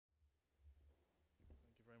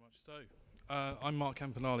much. So, I'm Mark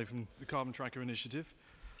Campanale from the Carbon Tracker Initiative.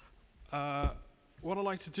 What I'd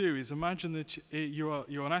like to do is imagine that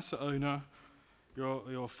you're an asset owner,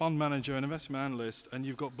 you're a fund manager, an investment analyst, and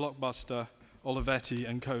you've got Blockbuster, Olivetti,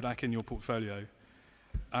 and Kodak in your portfolio.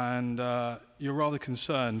 And you're rather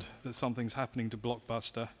concerned that something's happening to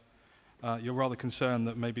Blockbuster. You're rather concerned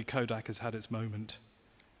that maybe Kodak has had its moment,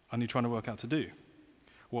 and you're trying to work out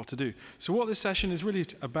what to do. So what this session is really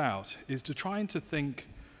about is to try and to think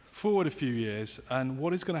forward a few years and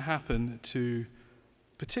what is going to happen to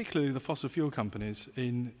particularly the fossil fuel companies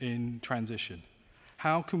in transition.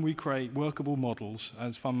 How can we create workable models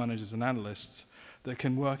as fund managers and analysts that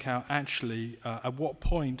can work out actually at what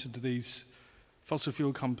point do these fossil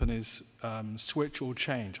fuel companies switch or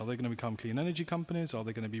change? Are they going to become clean energy companies? Are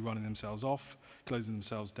they going to be running themselves off, closing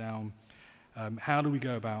themselves down? How do we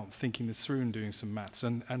go about thinking this through and doing some maths?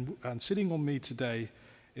 And sitting on me today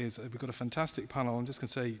is, we've got a fantastic panel. I'm just going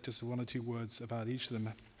to say just one or two words about each of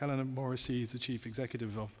them. Helena Morrissey is the Chief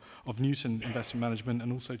Executive of Newton Investment Management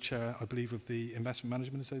and also Chair, I believe, of the Investment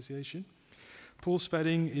Management Association. Paul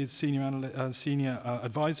Spedding is Senior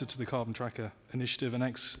Advisor to the Carbon Tracker Initiative and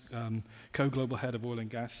ex-co-global head of oil and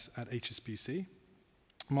gas at HSBC.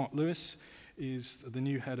 Mark Lewis is the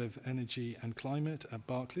new head of energy and climate at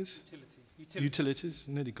Barclays. Utilities.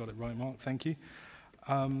 Nearly got it right, Mark. Thank you.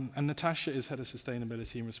 And Natasha is head of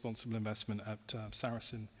sustainability and responsible investment at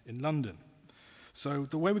Sarasin in London. So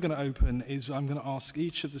the way we're going to open is I'm going to ask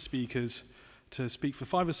each of the speakers to speak for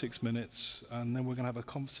 5 or 6 minutes, and then we're going to have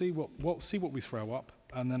a see what we throw up,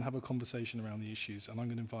 and then have a conversation around the issues. And I'm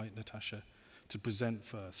going to invite Natasha to present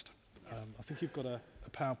first. I think you've got a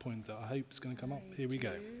PowerPoint that I hope is going to come up. Here we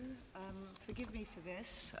go. Forgive me for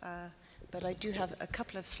this, but I do have a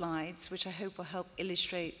couple of slides which I hope will help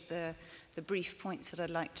illustrate the brief points that I'd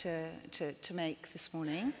like to make this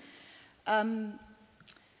morning. And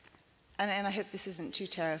I hope this isn't too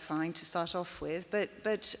terrifying to start off with,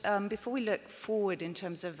 but before we look forward in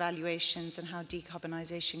terms of valuations and how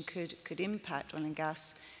decarbonisation could impact oil and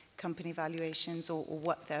gas company valuations or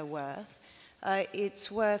what they're worth,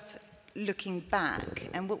 it's worth looking back.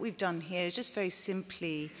 And what we've done here is just very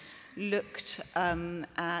simply looked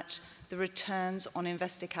at the returns on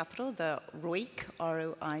invested capital, the ROIC,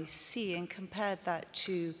 R-O-I-C, and compared that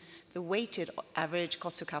to the weighted average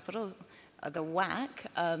cost of capital, the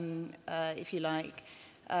WACC, if you like,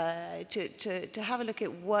 to have a look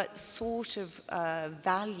at what sort of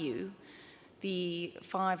value the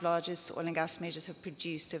 5 largest oil and gas majors have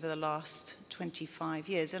produced over the last 25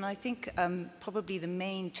 years. And I think probably the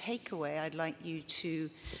main takeaway I'd like you to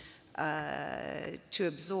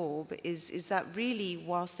absorb is that really,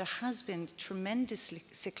 whilst there has been tremendous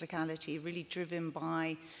cyclicality really driven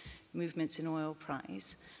by movements in oil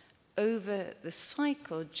price, over the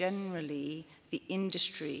cycle, generally, the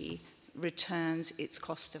industry returns its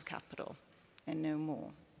cost of capital and no more.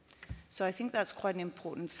 So I think that's quite an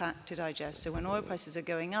important fact to digest. So when oil prices are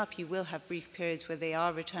going up, you will have brief periods where they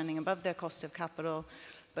are returning above their cost of capital,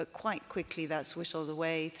 but quite quickly that's whittled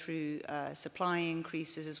away through supply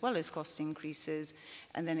increases as well as cost increases,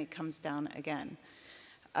 and then it comes down again.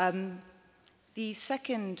 The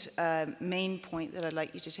second main point that I'd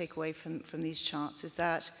like you to take away from these charts is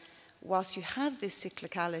that whilst you have this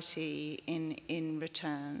cyclicality in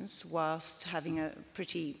returns, whilst having a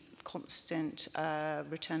pretty constant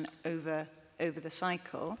return over the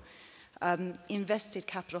cycle, invested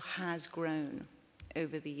capital has grown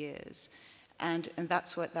over the years. And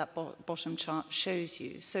that's what that bottom chart shows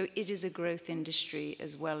you. So it is a growth industry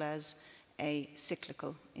as well as a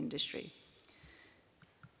cyclical industry.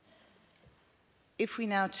 If we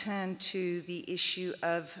now turn to the issue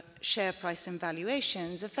of share price and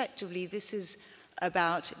valuations, effectively this is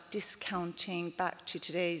about discounting back to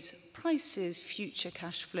today's prices future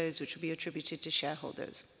cash flows which will be attributed to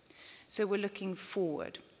shareholders. So we're looking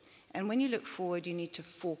forward. And when you look forward, you need to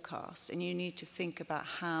forecast and you need to think about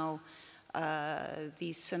how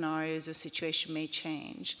these scenarios or situation may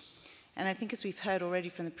change. And I think as we've heard already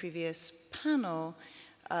from the previous panel,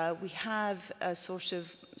 we have a sort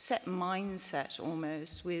of set mindset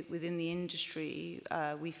almost within the industry,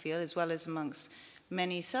 we feel, as well as amongst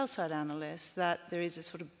many sell-side analysts, that there is a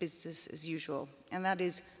sort of business as usual. And that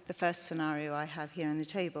is the first scenario I have here on the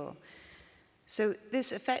table. So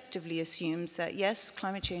this effectively assumes that, yes,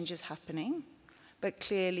 climate change is happening, but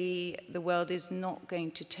clearly the world is not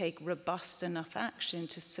going to take robust enough action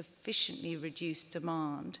to sufficiently reduce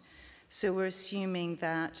demand. So we're assuming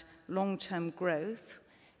that long-term growth,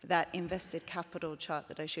 that invested capital chart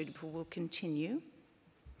that I showed you before, will continue.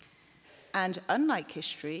 And unlike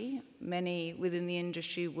history, many within the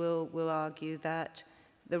industry will argue that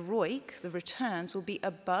the ROIC, the returns, will be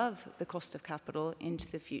above the cost of capital into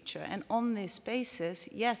the future. And on this basis,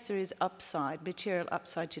 yes, there is upside, material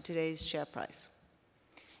upside to today's share price,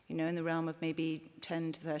 you know, in the realm of maybe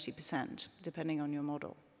 10 to 30%, depending on your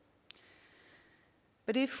model.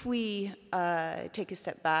 But if we take a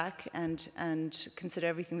step back and consider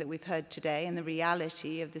everything that we've heard today and the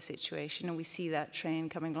reality of the situation, and we see that train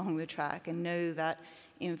coming along the track and know that,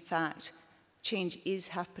 in fact, change is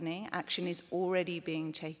happening, action is already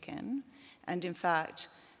being taken, and in fact,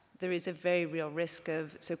 there is a very real risk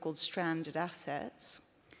of so-called stranded assets,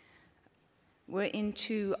 we're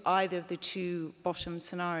into either of the two bottom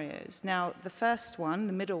scenarios. Now, the first one,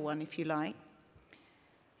 the middle one, if you like,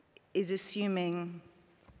 is assuming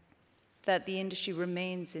that the industry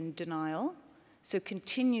remains in denial, so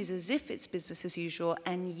continues as if it's business as usual,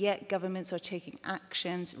 and yet governments are taking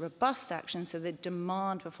actions, robust actions, so that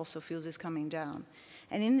demand for fossil fuels is coming down.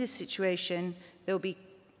 And in this situation, there will be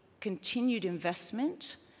continued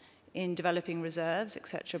investment in developing reserves,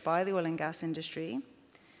 etc., by the oil and gas industry.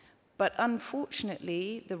 But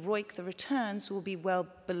unfortunately, the ROIC, the returns, will be well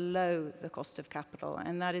below the cost of capital.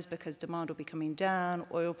 And that is because demand will be coming down,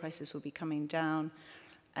 oil prices will be coming down,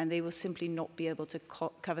 and they will simply not be able to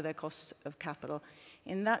cover their costs of capital.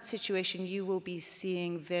 In that situation, you will be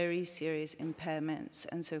seeing very serious impairments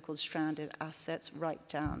and so-called stranded assets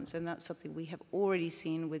write-downs. And that's something we have already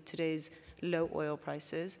seen with today's low oil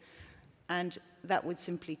prices. And that would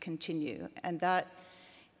simply continue. And that,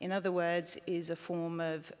 in other words, is a form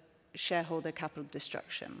of shareholder capital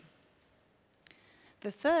destruction.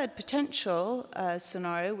 The third potential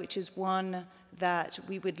scenario, which is one that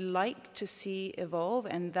we would like to see evolve,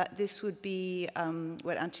 and that this would be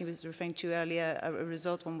what Anthony was referring to earlier, a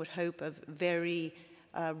result one would hope of very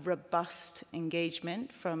robust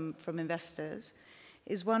engagement from investors,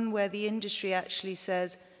 is one where the industry actually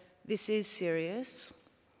says, this is serious,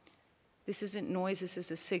 this isn't noise, this is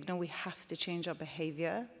a signal, we have to change our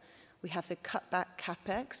behavior, we have to cut back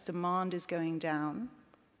capex, demand is going down.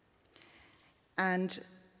 And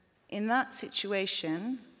in that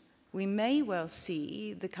situation, we may well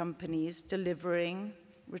see the companies delivering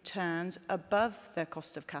returns above their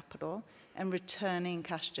cost of capital and returning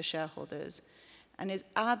cash to shareholders. And it's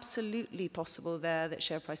absolutely possible there that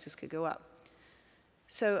share prices could go up.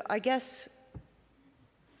 So I guess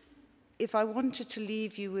if I wanted to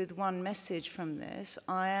leave you with one message from this,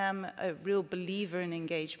 I am a real believer in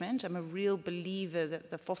engagement. I'm a real believer that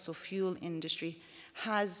the fossil fuel industry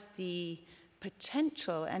has the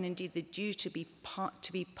potential and indeed the due to be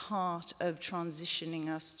part of transitioning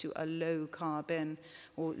us to a low carbon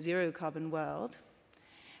or zero carbon world,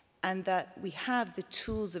 and that we have the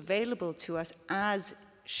tools available to us as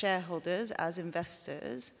shareholders, as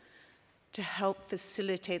investors, to help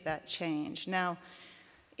facilitate that change. Now,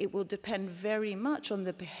 it will depend very much on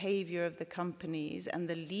the behavior of the companies and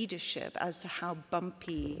the leadership as to how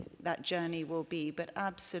bumpy that journey will be. But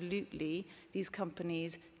absolutely, these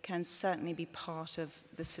companies can certainly be part of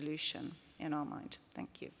the solution in our mind.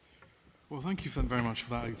 Thank you. Well, thank you very much for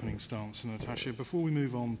that opening stance, Natasha. Before we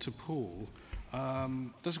move on to Paul,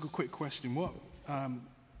 just a quick question. What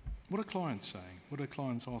are clients saying? What are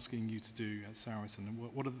clients asking you to do at Sarasin? And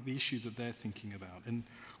what are the issues that they're thinking about? And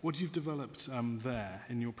what you've developed there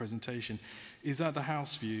in your presentation, is that the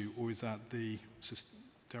house view, or is that the,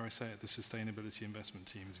 dare I say it, the sustainability investment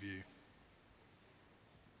team's view?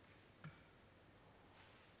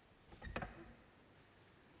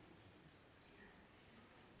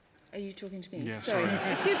 Are you talking to me? Yeah, sorry.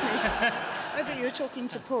 Excuse me. I thought you were talking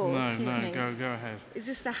to Paul. Excuse me. Go ahead. Is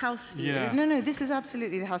this the house view? Yeah. No, this is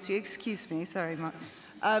absolutely the house view. Excuse me. Sorry, Mark.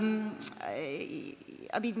 I mean,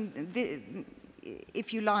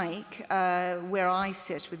 if you like, where I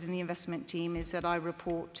sit within the investment team is that I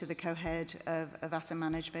report to the co-head of asset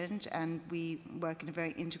management, and we work in a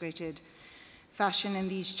very integrated fashion, and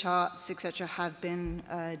these charts, etc., have been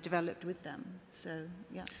developed with them. So,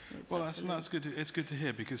 yeah. Well, that's good. It's good to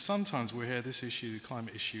hear, because sometimes we hear this issue, the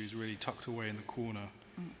climate issue, is really tucked away in the corner.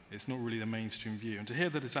 It's not really the mainstream view, and to hear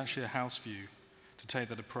that it's actually a house view, to take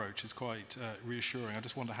that approach, is quite reassuring. I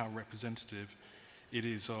just wonder how representative it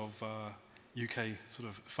is of UK sort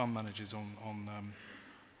of fund managers on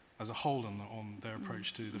as a whole on their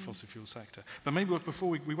approach to the fossil fuel sector. But maybe before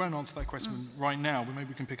we won't answer that question right now, but maybe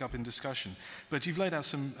we can pick up in discussion. But you've laid out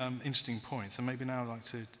some interesting points, and maybe now I'd like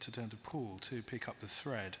to turn to Paul to pick up the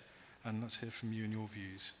thread, and let's hear from you and your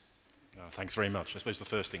views. Thanks very much. I suppose the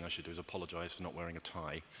first thing I should do is apologise for not wearing a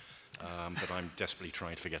tie, but I'm desperately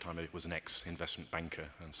trying to forget I was an ex-investment banker,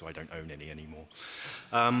 and so I don't own any anymore.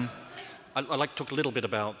 I'd like to talk a little bit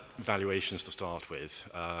about valuations to start with,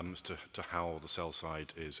 as to how the sell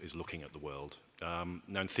side is looking at the world.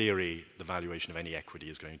 Now, in theory, the valuation of any equity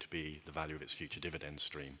is going to be the value of its future dividend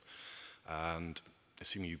stream. And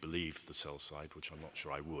assuming you believe the sell side, which I'm not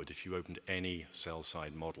sure I would, if you opened any sell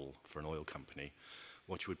side model for an oil company,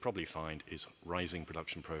 what you would probably find is rising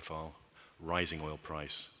production profile, rising oil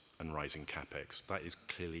price, and rising capex. That is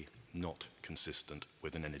clearly not consistent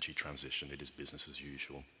with an energy transition. It is business as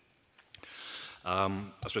usual. I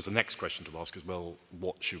suppose the next question to ask is, well,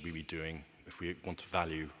 what should we be doing if we want to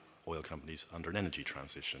value oil companies under an energy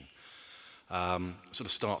transition? Sort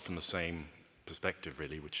of start from the same perspective,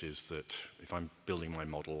 really, which is that if I'm building my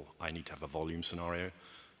model, I need to have a volume scenario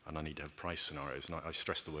and I need to have price scenarios. And I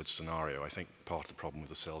stress the word scenario. I think part of the problem with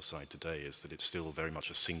the sell side today is that it's still very much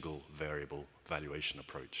a single variable valuation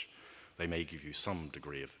approach. They may give you some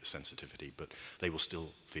degree of sensitivity, but they will still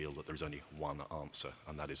feel that there's only one answer,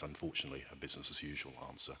 and that is unfortunately a business as usual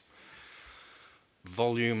answer.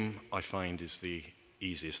 Volume, I find, is the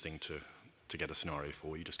easiest thing to get a scenario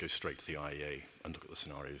for. You just go straight to the IEA and look at the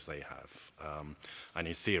scenarios they have. And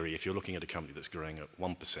in theory, if you're looking at a company that's growing at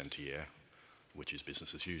 1% a year, which is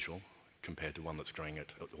business as usual, compared to one that's growing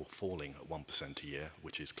at, or falling at 1% a year,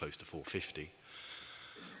 which is close to 450,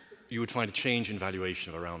 you would find a change in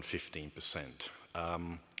valuation of around 15%.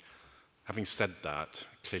 Having said that,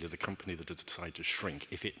 clearly the company that has decided to shrink,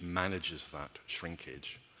 if it manages that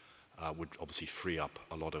shrinkage, would obviously free up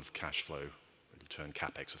a lot of cash flow, turn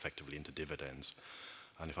capex effectively into dividends.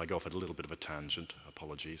 And if I go off at a little bit of a tangent,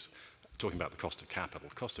 apologies, talking about the cost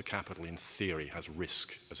of capital in theory has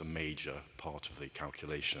risk as a major part of the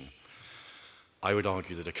calculation. I would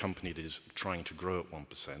argue that a company that is trying to grow at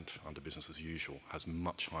 1% under business as usual has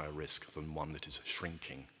much higher risk than one that is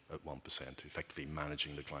shrinking at 1%, effectively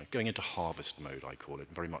managing the decline, going into harvest mode, I call it,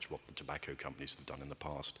 very much what the tobacco companies have done in the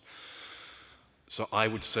past. So I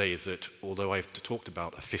would say that although I've talked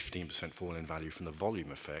about a 15% fall in value from the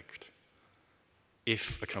volume effect,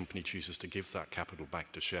 if a company chooses to give that capital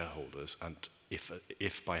back to shareholders, and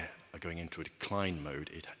if by going into a decline mode,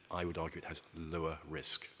 I would argue it has lower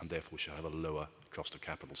risk and therefore should have a lower cost of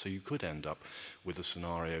capital. So you could end up with a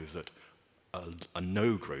scenario that a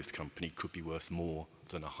no-growth company could be worth more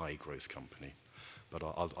than a high-growth company. But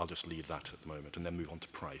I'll just leave that at the moment and then move on to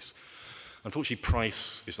price. Unfortunately,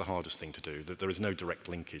 price is the hardest thing to do. There is no direct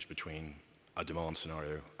linkage between a demand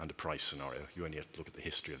scenario and a price scenario. You only have to look at the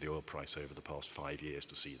history of the oil price over the past 5 years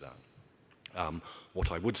to see that.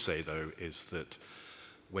 What I would say, though, is that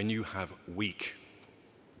when you have weak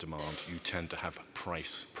demand, you tend to have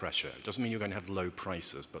price pressure. It doesn't mean you're going to have low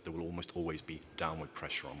prices, but there will almost always be downward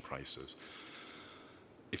pressure on prices.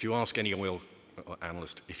 If you ask any oil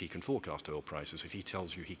analyst if he can forecast oil prices, if he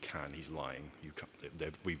tells you he can, he's lying.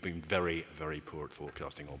 We've been very, very poor at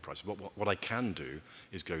forecasting oil prices. What I can do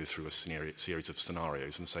is go through a series of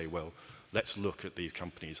scenarios and say, well, let's look at these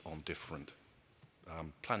companies on different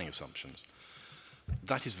planning assumptions.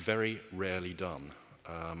 That is very rarely done,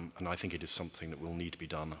 and I think it is something that will need to be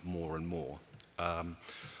done more and more.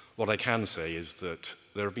 What I can say is that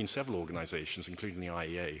there have been several organizations, including the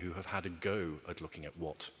IEA, who have had a go at looking at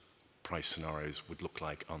what price scenarios would look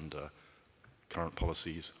like under current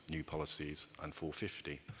policies, new policies, and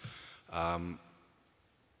 450.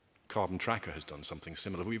 Carbon Tracker has done something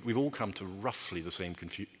similar. We've all come to roughly the same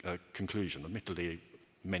conclusion, admittedly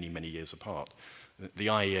many, many years apart. The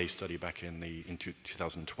IEA study back in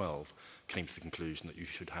 2012 came to the conclusion that you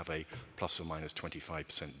should have a plus or minus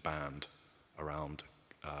 25% band around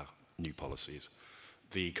new policies.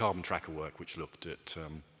 The Carbon Tracker work, which looked at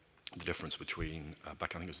the difference between,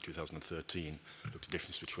 back I think it was 2013, looked at the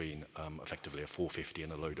difference between effectively a 450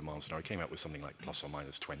 and a low demand scenario, came out with something like plus or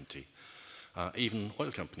minus 20. Even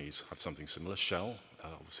oil companies have something similar. Shell,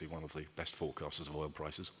 obviously one of the best forecasters of oil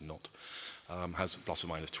prices, has plus or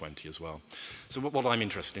minus 20 as well. So what I'm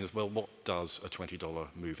interested in is, well, what does a $20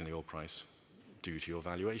 move in the oil price do to your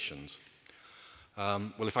valuations?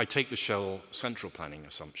 Well, if I take the Shell central planning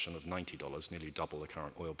assumption of $90, nearly double the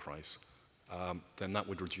current oil price, then that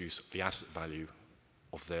would reduce the asset value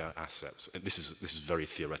of their assets. This is very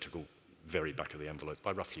theoretical, very back of the envelope,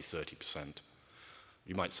 by roughly 30%.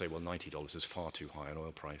 You might say, well, $90 is far too high an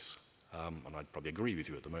oil price, and I'd probably agree with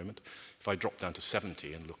you at the moment. If I drop down to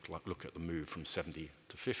 70 and look at the move from 70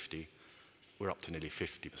 to 50, we're up to nearly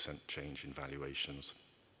 50% change in valuations.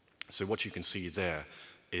 So what you can see there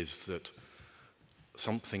is that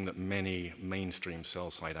something that many mainstream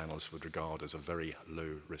sell-side analysts would regard as a very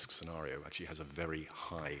low-risk scenario actually has a very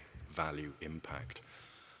high value impact.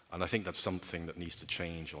 And I think that's something that needs to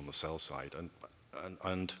change on the sell side.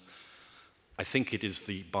 And I think it is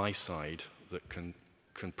the buy side that can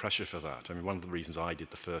pressure for that. I mean, one of the reasons I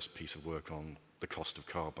did the first piece of work on the cost of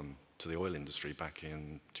carbon to the oil industry back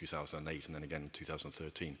in 2008 and then again in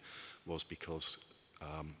 2013 was because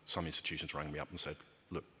some institutions rang me up and said,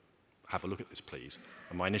 look, have a look at this, please.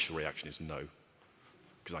 And my initial reaction is no,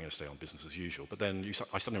 because I'm going to stay on business as usual. But then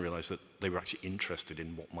I suddenly realized that they were actually interested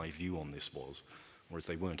in what my view on this was, whereas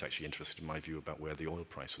they weren't actually interested in my view about where the oil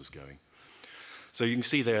price was going. So you can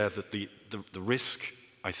see there that the risk,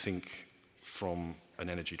 I think, from an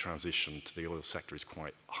energy transition to the oil sector is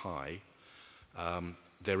quite high.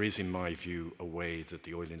 There is, in my view, a way that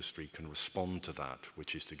the oil industry can respond to that,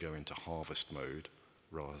 which is to go into harvest mode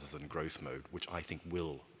rather than growth mode, which I think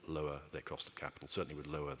will lower their cost of capital, certainly would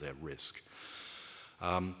lower their risk.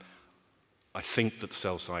 I think that the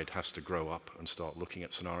sell side has to grow up and start looking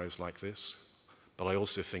at scenarios like this, but I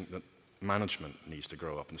also think that management needs to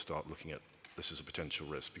grow up and start looking at this as a potential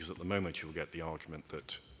risk, because at the moment you'll get the argument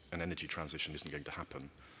that an energy transition isn't going to happen.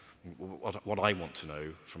 What I want to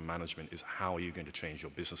know from management is how are you going to change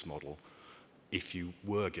your business model if you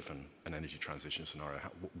were given an energy transition scenario?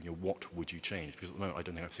 What would you change? Because at the moment I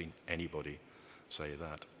don't think I've seen anybody say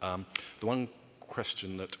that. The one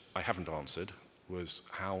question that I haven't answered was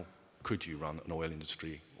how could you run an oil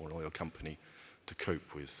industry or an oil company to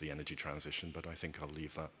cope with the energy transition, but I think I'll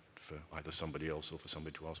leave that for either somebody else or for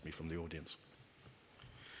somebody to ask me from the audience.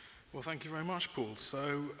 Well, thank you very much, Paul.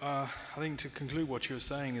 So I think to conclude what you were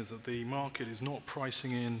saying is that the market is not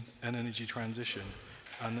pricing in an energy transition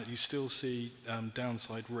and that you still see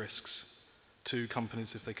downside risks to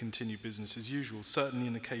companies if they continue business as usual, certainly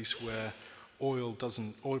in the case where oil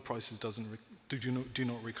prices do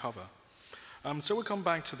not recover. So we'll come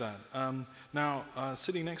back to that. Now,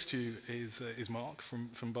 sitting next to you is Mark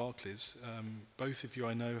from Barclays. Both of you,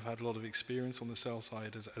 I know, have had a lot of experience on the sell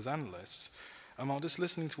side as analysts. Mark, just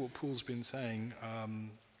listening to what Paul's been saying,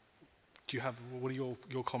 what are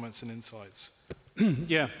your comments and insights?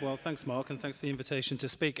 Yeah, well, thanks, Mark, and thanks for the invitation to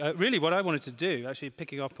speak. Really, what I wanted to do, actually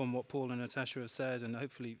picking up on what Paul and Natasha have said and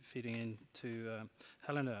hopefully feeding into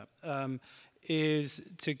Helena, is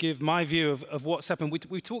to give my view of what's happened.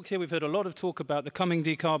 We talked here, we've heard a lot of talk about the coming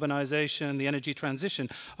decarbonisation, the energy transition.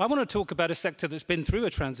 I want to talk about a sector that's been through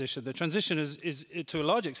a transition. The transition is to a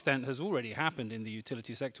large extent, has already happened in the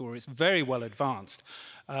utility sector, where it's very well advanced.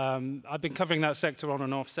 I've been covering that sector on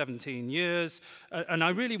and off 17 years, and I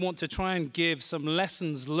really want to try and give some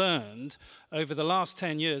lessons learned over the last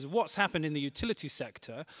 10 years, what's happened in the utility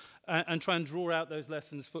sector, and try and draw out those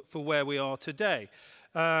lessons for where we are today.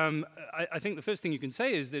 I think the first thing you can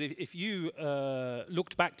say is that if you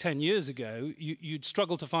looked back 10 years ago, you'd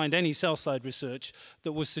struggle to find any sell-side research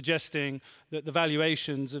that was suggesting that the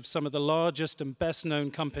valuations of some of the largest and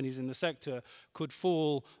best-known companies in the sector could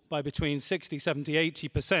fall by between 60, 70,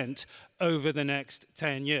 80% over the next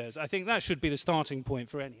 10 years. I think that should be the starting point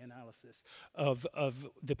for any analysis of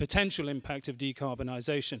the potential impact of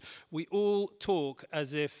decarbonisation. We all talk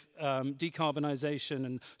as if decarbonisation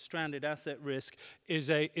and stranded asset risk is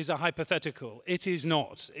a hypothetical. It is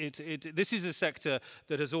not. This is a sector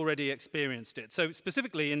that has already experienced it. So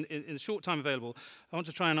specifically, in the short time available, I want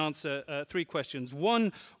to try and answer 3 questions.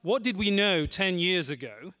 One, what did we know 10 years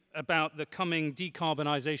ago about the coming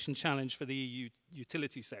decarbonisation challenge for the EU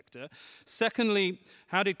utility sector? Secondly,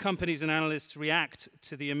 how did companies and analysts react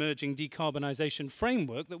to the emerging decarbonisation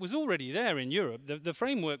framework that was already there in Europe? The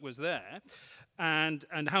framework was there. And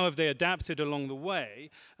how have they adapted along the way?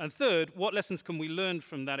 And third, what lessons can we learn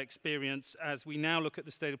from that experience as we now look at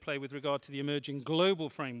the state of play with regard to the emerging global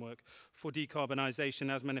framework for decarbonisation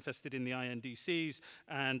as manifested in the INDCs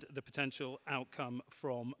and the potential outcome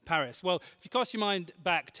from Paris? Well, if you cast your mind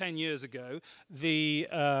back 10 years ago, the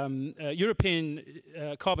European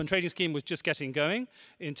carbon trading scheme was just getting going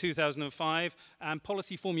in 2005, and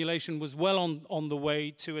policy formulation was well on the way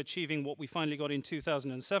to achieving what we finally got in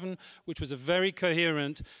 2007, which was a very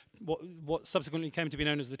coherent, what subsequently came to be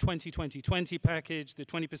known as the 20-20-20 package, the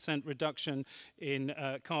 20% reduction in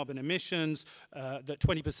carbon emissions, that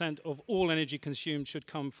 20% of all energy consumed should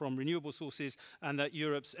come from renewable sources, and that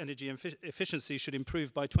Europe's energy efficiency should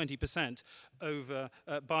improve by 20%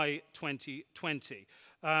 by 2020.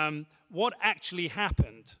 What actually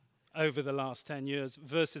happened over the last 10 years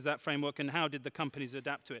versus that framework, and how did the companies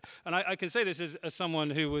adapt to it? And I can say this as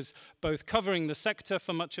someone who was both covering the sector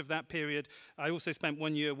for much of that period. I also spent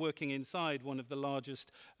 1 year working inside one of the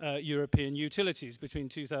largest European utilities between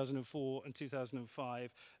 2004 and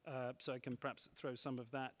 2005, so I can perhaps throw some of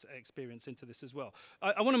that experience into this as well.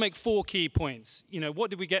 I want to make 4 key points. You know, what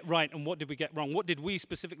did we get right and what did we get wrong? What did we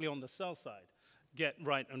specifically on the sell side get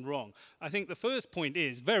right and wrong? I think the first point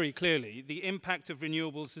is, very clearly, the impact of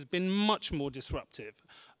renewables has been much more disruptive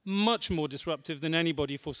much more disruptive than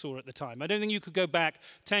anybody foresaw at the time. I don't think you could go back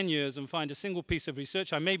 10 years and find a single piece of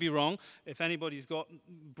research. I may be wrong. If anybody's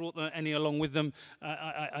brought any along with them,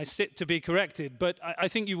 I sit to be corrected. But I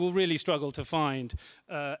think you will really struggle to find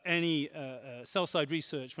any sell-side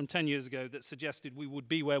research from 10 years ago that suggested we would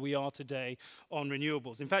be where we are today on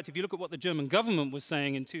renewables. In fact, if you look at what the German government was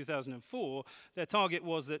saying in 2004, their target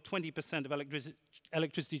was that 20% of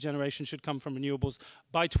electricity generation should come from renewables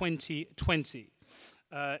by 2020.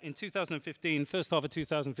 In 2015, first half of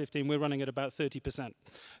 2015, we're running at about 30%.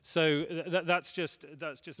 So that's just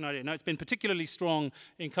an idea. Now, it's been particularly strong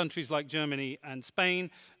in countries like Germany and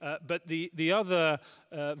Spain, but the other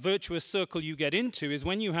virtuous circle you get into is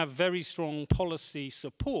when you have very strong policy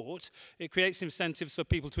support, it creates incentives for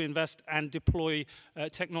people to invest and deploy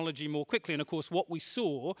technology more quickly. And of course, what we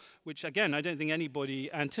saw, which again, I don't think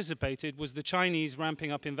anybody anticipated, was the Chinese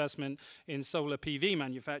ramping up investment in solar PV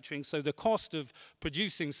manufacturing. So the cost of producing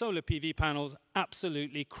solar PV panels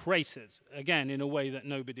absolutely cratered, again, in a way that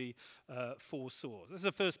nobody foresaw. That's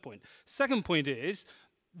the first point. Second point is,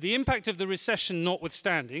 the impact of the recession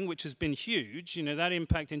notwithstanding, which has been huge, you know, that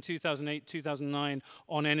impact in 2008, 2009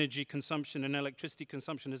 on energy consumption and electricity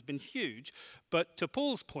consumption has been huge. But to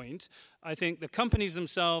Paul's point, I think the companies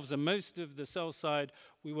themselves and most of the sell side,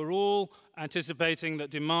 we were all anticipating that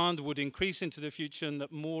demand would increase into the future and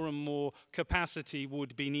that more and more capacity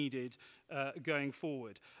would be needed going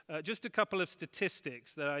forward. Just a couple of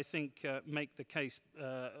statistics that I think make the case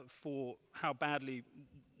for how badly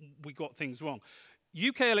we got things wrong.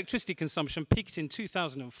 UK electricity consumption peaked in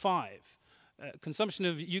 2005. Consumption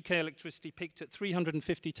of UK electricity peaked at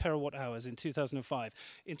 350 terawatt hours in 2005.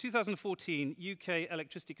 In 2014, UK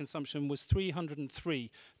electricity consumption was 303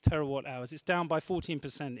 terawatt hours. It's down by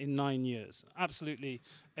 14% in 9 years. Absolutely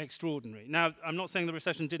extraordinary. Now, I'm not saying the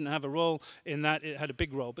recession didn't have a role in that. It had a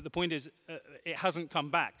big role. But the point is, it hasn't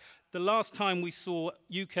come back. The last time we saw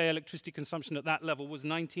UK electricity consumption at that level was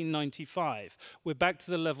 1995. We're back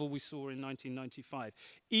to the level we saw in 1995.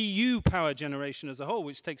 EU power generation as a whole,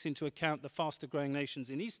 which takes into account the faster growing nations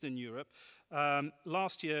in Eastern Europe,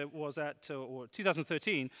 last year was at, or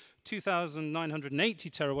 2013, 2,980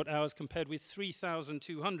 terawatt hours compared with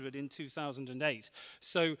 3,200 in 2008.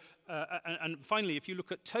 So, and finally, if you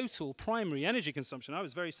look at total primary energy consumption, I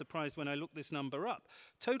was very surprised when I looked this number up.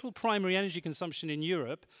 Total primary energy consumption in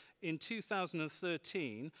Europe in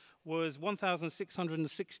 2013 was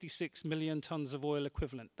 1,666 million tons of oil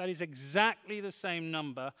equivalent. That is exactly the same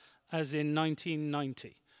number as in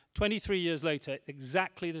 1990. 23 years later, it's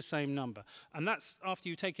exactly the same number. And that's after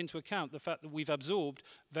you take into account the fact that we've absorbed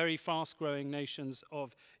very fast-growing nations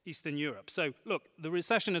of Eastern Europe. So, look, the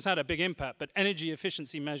recession has had a big impact, but energy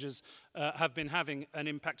efficiency measures have been having an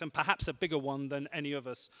impact, and perhaps a bigger one than any of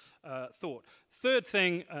us thought. Third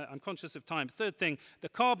thing, I'm conscious of time, third thing, the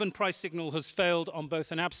carbon price signal has failed on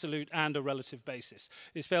both an absolute and a relative basis.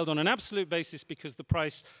 It's failed on an absolute basis because the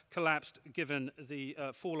price collapsed given the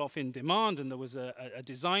fall-off in demand, and there was a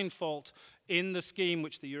design fault in the scheme,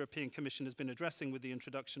 which the European Commission has been addressing with the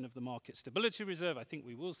introduction of the Market Stability Reserve. I think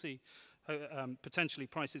we will see potentially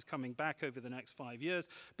prices coming back over the next 5 years.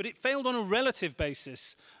 But it failed on a relative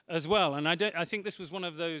basis as well. And I think this was one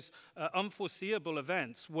of those unforeseeable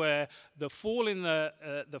events where the fall in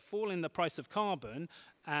the price of carbon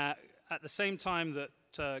at the same time that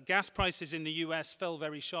gas prices in the US fell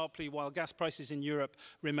very sharply while gas prices in Europe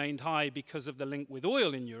remained high because of the link with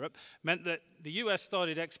oil in Europe, meant that the US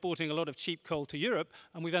started exporting a lot of cheap coal to Europe,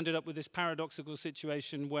 and we've ended up with this paradoxical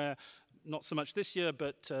situation where not so much this year,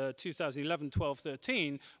 but 2011, 12,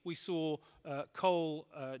 13, we saw coal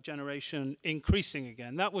generation increasing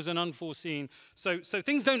again. That was an unforeseen. So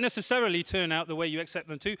things don't necessarily turn out the way you expect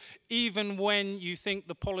them to, even when you think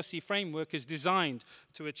the policy framework is designed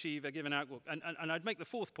to achieve a given outlook. And I'd make the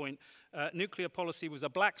fourth point. Nuclear policy was a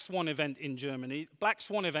black swan event in Germany. Black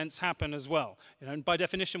swan events happen as well. You know, and by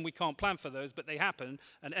definition, we can't plan for those, but they happen,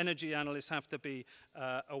 and energy analysts have to be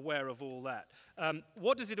aware of all that.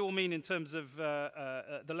 What does it all mean in terms of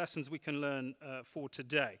the lessons we can learn for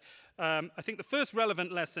today? I think the first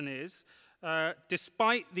relevant lesson is,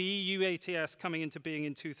 despite the EU ETS coming into being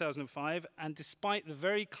in 2005, and despite the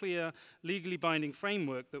very clear legally binding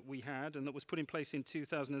framework that we had and that was put in place in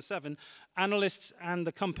 2007, analysts and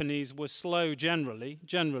the companies were slow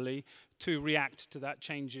generally to react to that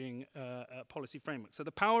changing policy framework. So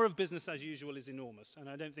the power of business as usual is enormous, and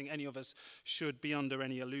I don't think any of us should be under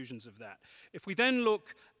any illusions of that. If we then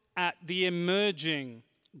look at the emerging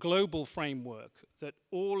global framework that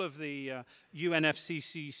all of the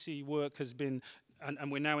UNFCCC work has been, and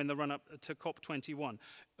we're now in the run-up to COP21.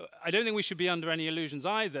 I don't think we should be under any illusions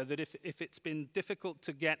either that if it's been difficult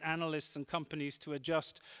to get analysts and companies to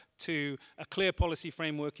adjust to a clear policy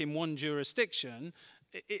framework in one jurisdiction,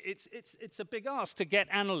 it's a big ask to get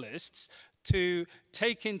analysts to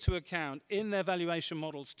take into account in their valuation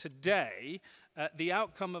models today the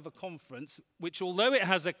outcome of a conference, which although it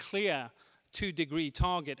has a clear 2-degree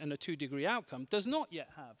target and a 2-degree outcome, does not yet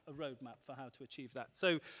have a roadmap for how to achieve that.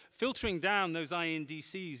 So filtering down those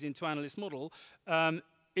INDCs into analyst model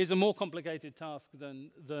is a more complicated task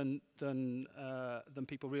than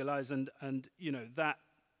people realize, and you know that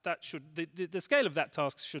should the scale of that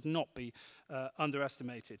task should not be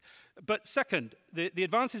underestimated. But second, the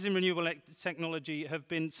advances in renewable technology have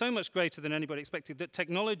been so much greater than anybody expected that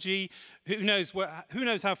technology, who knows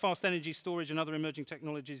how fast energy storage and other emerging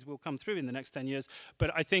technologies will come through in the next 10 years.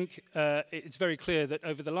 But I think it's very clear that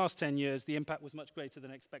over the last 10 years, the impact was much greater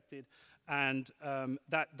than expected. And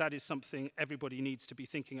that is something everybody needs to be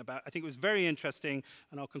thinking about. I think it was very interesting,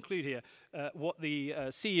 and I'll conclude here, what the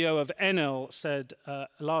CEO of Enel said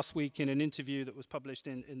last week in an interview that was published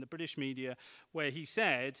in the British media, where he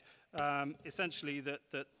said essentially that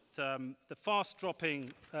the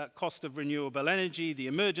fast-dropping cost of renewable energy, the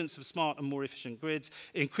emergence of smart and more efficient grids,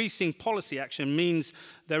 increasing policy action means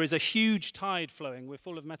there is a huge tide flowing. We're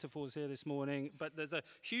full of metaphors here this morning, but there's a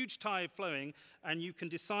huge tide flowing, and you can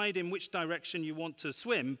decide in which direction you want to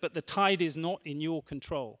swim, but the tide is not in your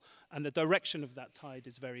control. And the direction of that tide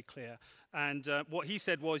is very clear. And what he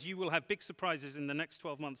said was, you will have big surprises in the next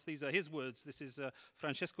 12 months. These are his words. This is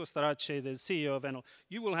Francesco Starace, the CEO of Enel.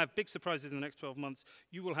 You will have big surprises in the next 12 months.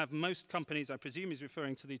 You will have most companies, I presume he's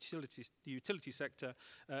referring to the utility sector,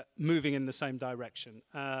 moving in the same direction.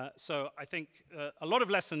 So I think a lot of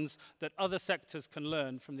lessons that other sectors can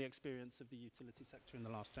learn from the experience of the utility sector in the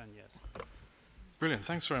last 10 years. Brilliant.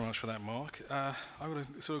 Thanks very much for that, Mark. I've got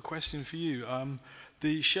a sort of question for you.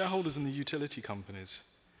 The shareholders in the utility companies,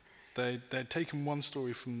 they'd taken one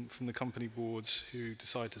story from the company boards who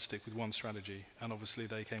decided to stick with one strategy, and obviously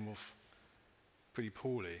they came off pretty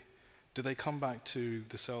poorly. Did they come back to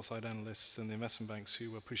the sell-side analysts and the investment banks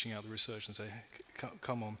who were pushing out the research and say, hey,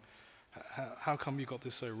 come on, how come you got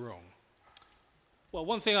this so wrong? Well,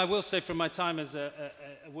 one thing I will say from my time as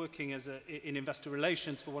working in investor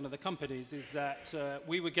relations for one of the companies is that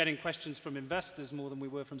we were getting questions from investors more than we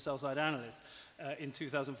were from sell-side analysts in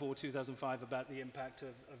 2004, 2005 about the impact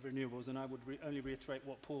of renewables. And I would only reiterate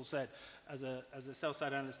what Paul said. As a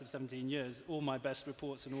sell-side analyst of 17 years, all my best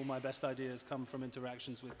reports and all my best ideas come from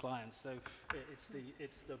interactions with clients. So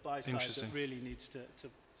it's the buy side that really needs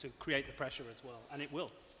to create the pressure as well, and it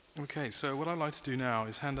will. Okay, so what I'd like to do now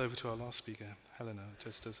is hand over to our last speaker, Helena,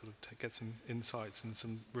 just to sort of get some insights and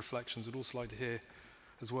some reflections. I'd also like to hear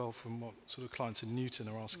as well from what sort of clients in Newton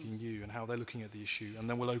are asking you and how they're looking at the issue, and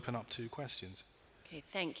then we'll open up to questions. Okay,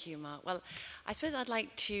 thank you, Mark. Well, I suppose I'd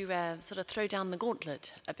like to sort of throw down the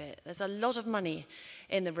gauntlet a bit. There's a lot of money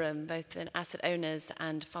in the room, both in asset owners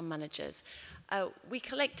and fund managers. We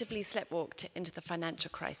collectively sleptwalked into the financial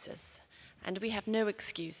crisis. And we have no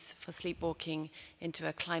excuse for sleepwalking into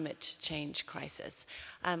a climate change crisis.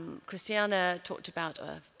 Christiana talked about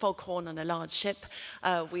a foghorn on a large ship.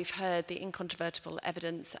 We've heard the incontrovertible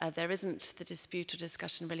evidence. There isn't the dispute or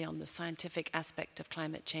discussion really on the scientific aspect of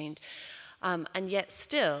climate change. And yet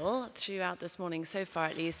still, throughout this morning, so far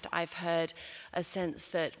at least, I've heard a sense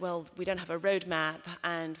that, well, we don't have a roadmap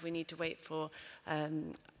and we need to wait for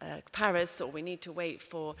Paris, or we need to wait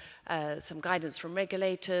for some guidance from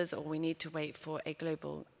regulators, or we need to wait for a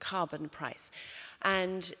global carbon price.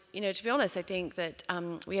 And, you know, to be honest, I think that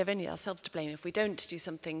we have only ourselves to blame if we don't do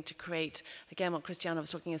something to create, again, what Christiana was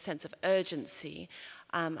talking, a sense of urgency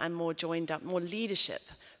and more joined up, more leadership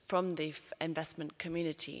from the investment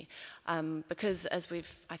community, because as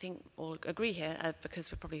we've, I think, all agree here,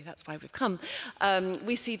 because that's why we've come,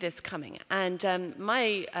 we see this coming. And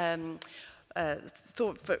my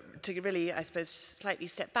thought to really, I suppose, slightly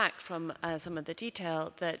step back from some of the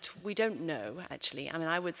detail that we don't know, actually. I mean,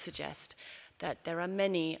 I would suggest that there are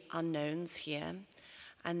many unknowns here,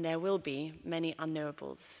 and there will be many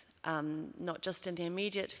unknowables, not just in the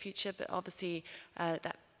immediate future, but obviously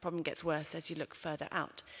that problem gets worse as you look further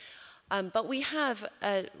out. But we have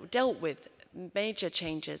dealt with major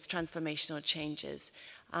changes, transformational changes,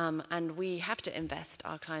 and we have to invest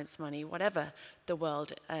our clients' money, whatever the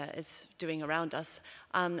world is doing around us.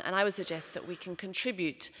 And I would suggest that we can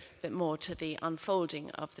contribute a bit more to the unfolding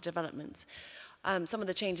of the developments. Some of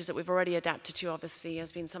the changes that we've already adapted to, obviously,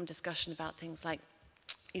 has been some discussion about things like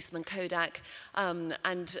Eastman Kodak,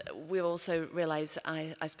 and we also realise,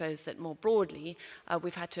 I suppose, that more broadly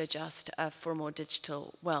we've had to adjust for a more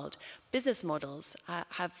digital world. Business models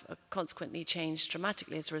have consequently changed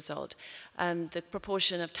dramatically as a result. The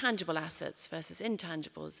proportion of tangible assets versus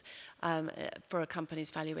intangibles for a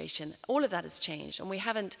company's valuation, all of that has changed, and we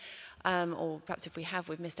haven't, or perhaps if we have,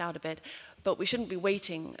 we've missed out a bit, but we shouldn't be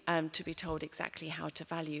waiting to be told exactly how to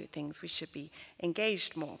value things. We should be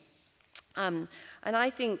engaged more. And I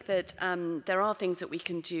think that there are things that we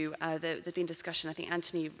can do. There's been discussion, I think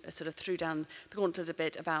Anthony sort of threw down the gauntlet a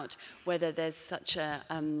bit about whether there's such a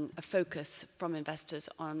focus from investors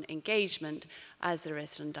on engagement as there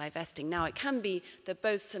is on divesting. Now, it can be that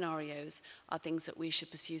both scenarios are things that we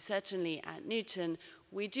should pursue. Certainly at Newton,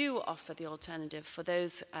 we do offer the alternative for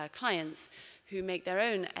those clients who make their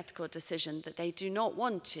own ethical decision that they do not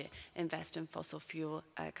want to invest in fossil fuel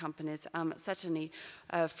companies. Certainly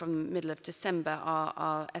from middle of December,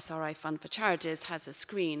 our SRI Fund for Charities has a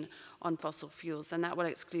screen on fossil fuels, and that will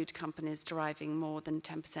exclude companies deriving more than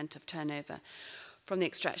 10% of turnover from the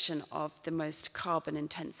extraction of the most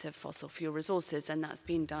carbon-intensive fossil fuel resources, and that's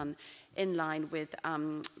been done in line with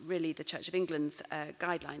really the Church of England's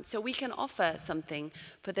guidelines. So we can offer something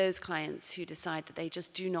for those clients who decide that they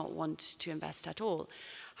just do not want to invest at all.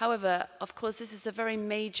 However, of course, this is a very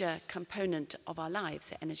major component of our lives,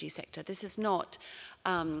 the energy sector. This is not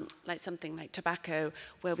like something like tobacco,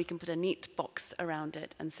 where we can put a neat box around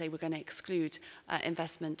it and say we're going to exclude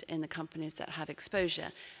investment in the companies that have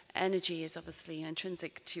exposure. Energy is obviously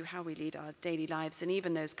intrinsic to how we lead our daily lives, and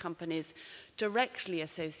even those companies directly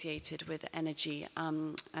associated with energy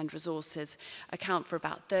and resources account for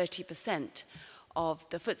about 30% of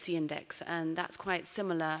the FTSE index, and that's quite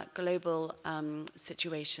similar global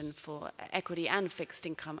situation for equity and fixed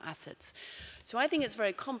income assets. So I think it's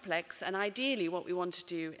very complex, and ideally what we want to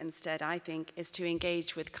do instead, I think, is to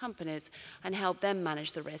engage with companies and help them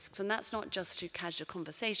manage the risks. And that's not just through casual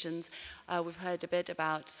conversations. We've heard a bit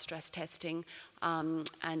about stress testing and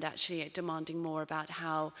actually demanding more about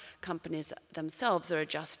how companies themselves are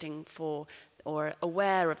adjusting for or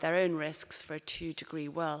aware of their own risks for a 2-degree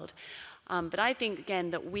world. But I think,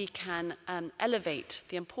 again, that we can elevate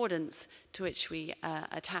the importance to which we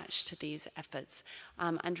attach to these efforts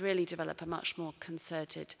and really develop a much more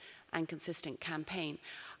concerted and consistent campaign.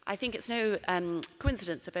 I think it's no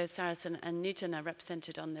coincidence that both Sarasin and Newton are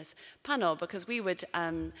represented on this panel, because we would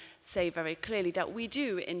say very clearly that we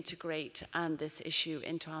do integrate this issue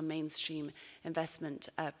into our mainstream investment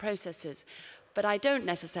processes. But I don't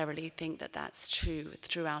necessarily think that that's true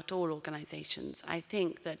throughout all organizations. I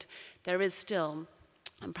think that there is still,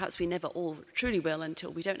 and perhaps we never all truly will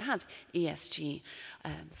until we don't have ESG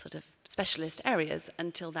sort of specialist areas,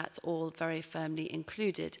 until that's all very firmly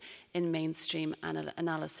included in mainstream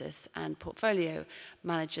analysis and portfolio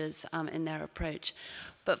managers in their approach.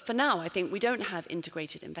 But for now, I think we don't have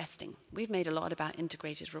integrated investing. We've made a lot about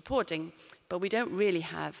integrated reporting, but we don't really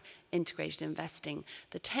have integrated investing.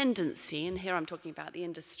 The tendency, and here I'm talking about the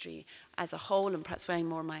industry as a whole, and perhaps wearing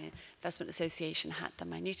more my investment association hat than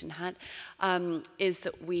my Newton hat, is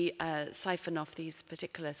that we siphon off these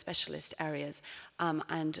particular specialist areas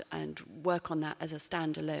and work on that as a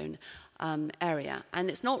standalone area. And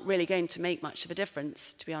it's not really going to make much of a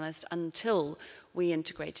difference, to be honest, until we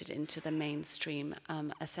integrate it into the mainstream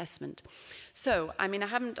assessment. So, I mean, I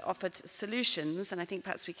haven't offered solutions, and I think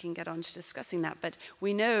perhaps we can get on to discussing that, but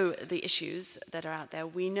we know the issues that are out there.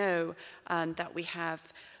 We know that we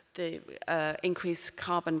have the increased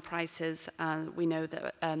carbon prices. We know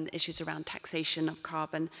that issues around taxation of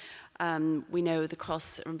carbon. We know the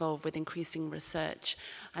costs involved with increasing research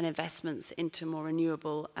and investments into more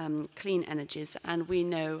renewable clean energies, and we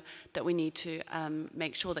know that we need to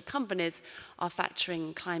make sure that companies are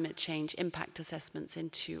factoring climate change impact assessments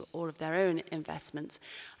into all of their own investments.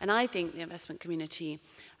 And I think the investment community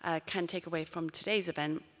can take away from today's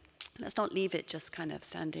event. Let's not leave it just kind of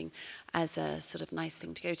standing as a sort of nice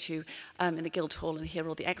thing to go to in the Guildhall and hear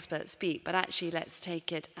all the experts speak, but actually let's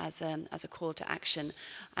take it as a call to action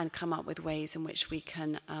and come up with ways in which we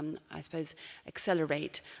can, I suppose,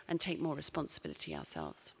 accelerate and take more responsibility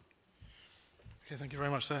ourselves. Okay, thank you very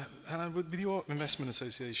much. And with your investment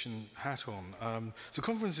association hat on, so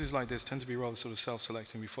conferences like this tend to be rather sort of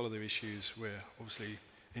self-selecting. We follow their issues. We're obviously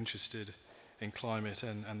interested in climate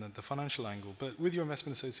and the financial angle. But with your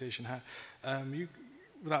investment association hat,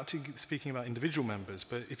 without speaking about individual members,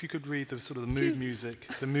 but if you could read the sort of the mood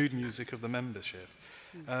music of the membership,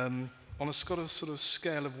 on a sort of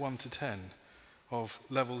scale of 1 to 10 of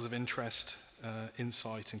levels of interest,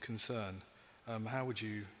 insight and concern, how would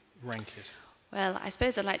you rank it? Well, I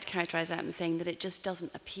suppose I'd like to characterise that in saying that it just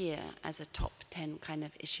doesn't appear as a top 10 kind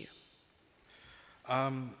of issue.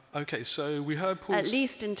 Okay, so we heard Paul's... At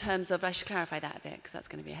least in terms of, I should clarify that a bit, because that's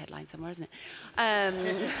going to be a headline somewhere, isn't it?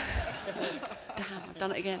 Damn, I've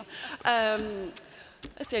done it again.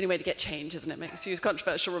 That's the only way to get change, isn't it? Makes you use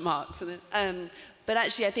controversial remarks, isn't it? But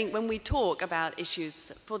actually, I think when we talk about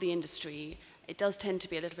issues for the industry, it does tend to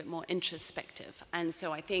be a little bit more introspective. And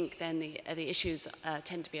so I think then the issues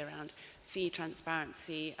tend to be around fee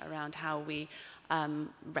transparency, around how we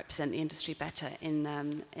represent the industry better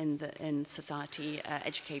in society,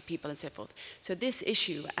 educate people and so forth. So this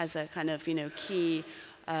issue as a kind of, key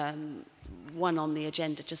one on the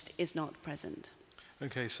agenda just is not present.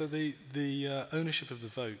 Okay, so the ownership of the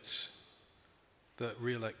votes that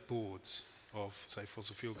re-elect boards of, say,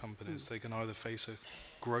 fossil fuel companies, they can either face a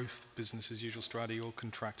growth business as usual strategy or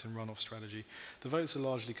contract and run-off strategy. The votes are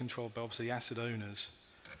largely controlled by obviously asset owners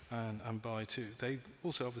and by too. They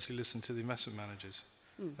also obviously listen to the investment managers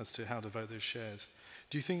as to how to vote those shares.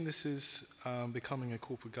 Do you think this is becoming a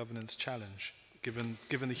corporate governance challenge, given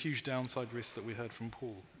the huge downside risks that we heard from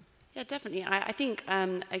Paul? Yeah, definitely. I think,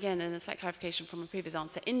 again, in a slight clarification from a previous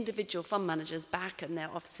answer, individual fund managers back in their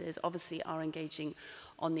offices obviously are engaging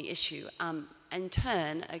on the issue. In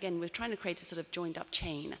turn, again, we're trying to create a sort of joined-up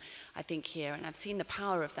chain, I think, here, and I've seen the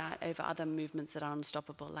power of that over other movements that are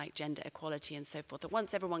unstoppable, like gender equality and so forth, that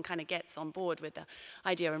once everyone kind of gets on board with the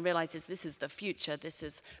idea and realizes this is the future, this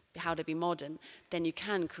is how to be modern, then you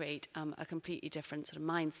can create a completely different sort of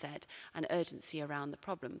mindset and urgency around the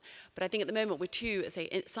problem. But I think at the moment we're too, say,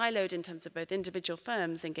 siloed in terms of both individual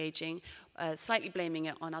firms engaging, slightly blaming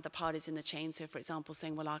it on other parties in the chain. So, for example,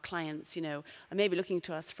 saying, well, our clients, are maybe looking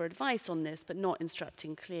to us for advice on this, but not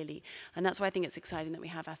instructing clearly. And that's why I think it's exciting that we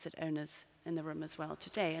have asset owners in the room as well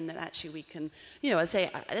today, and that actually we can, I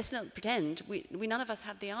say, let's not pretend, we none of us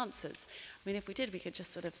have the answers. I mean, if we did, we could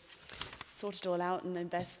just sort of sort it all out and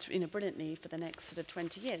invest, brilliantly for the next sort of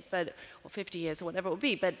 20 years, or 50 years, or whatever it will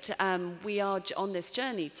be. But we are on this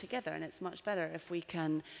journey together, and it's much better if we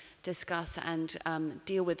can discuss and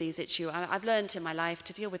deal with these issues. I've learned in my life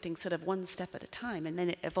to deal with things sort of one step at a time, and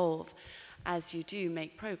then it evolve as you do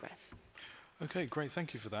make progress. Okay, great,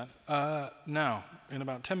 thank you for that. Now, in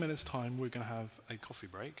about 10 minutes' time, we're going to have a coffee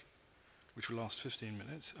break, which will last 15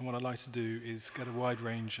 minutes. And what I'd like to do is get a wide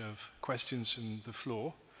range of questions from the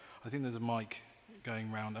floor. I think there's a mic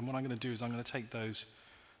going round. And what I'm going to do is I'm going to take those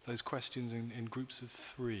questions in groups of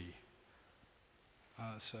 3.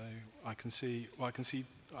 So I can see,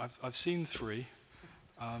 I've seen 3.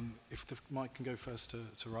 If the mic can go first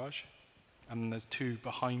to Raj. And then there's 2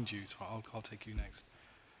 behind you, so I'll take you next.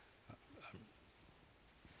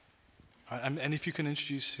 And if you can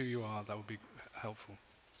introduce who you are, that would be helpful.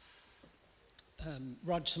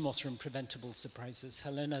 Raj Samosra from Preventable Surprises.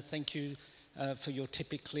 Helena, thank you for your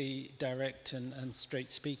typically direct and straight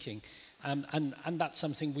speaking. And that's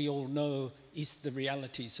something we all know is the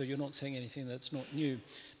reality, so you're not saying anything that's not new.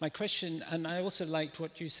 My question, and I also liked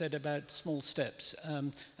what you said about small steps,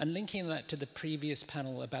 and linking that to the previous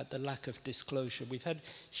panel about the lack of disclosure. We've had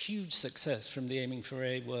huge success from the Aiming for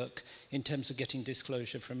A work in terms of getting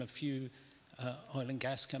disclosure from a few oil and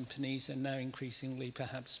gas companies, and now increasingly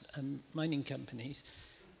perhaps mining companies.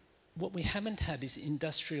 What we haven't had is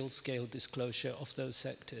industrial scale disclosure of those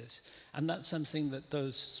sectors. And that's something that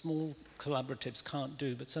those small collaboratives can't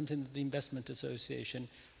do, but something that the Investment Association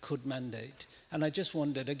could mandate. And I just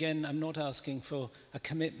wondered, again, I'm not asking for a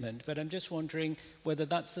commitment, but I'm just wondering whether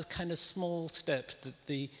that's the kind of small step that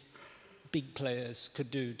the big players could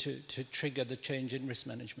do to trigger the change in risk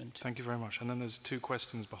management. Thank you very much. And then there's 2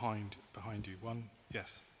 questions behind you. One,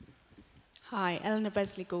 yes. Hi, Eleanor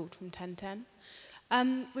Besley-Gould from 1010.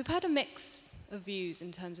 We've had a mix of views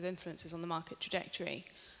in terms of influences on the market trajectory,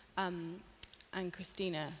 and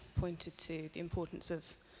Christina pointed to the importance of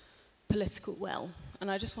political will. And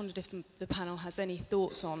I just wondered if the panel has any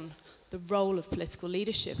thoughts on the role of political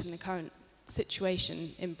leadership in the current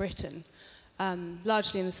situation in Britain,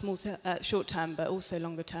 largely in the short term, but also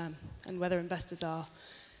longer term, and whether investors are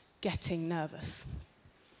getting nervous.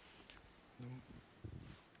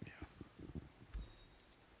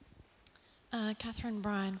 Catherine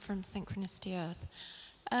Bryan from Synchronicity Earth.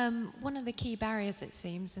 One of the key barriers, it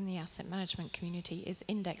seems, in the asset management community is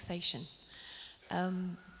indexation.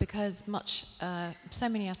 Because so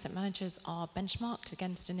many asset managers are benchmarked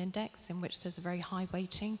against an index in which there's a very high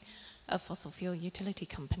weighting of fossil fuel utility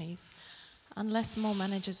companies. Unless more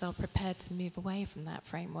managers are prepared to move away from that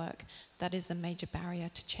framework, that is a major barrier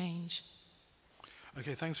to change.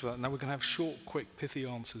 Okay, thanks for that. Now we're going to have short, quick, pithy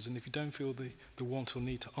answers, and if you don't feel the want or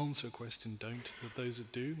need to answer a question, don't. Those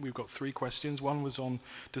that do. We've got 3 questions. One was on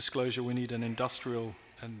disclosure. We need an industrial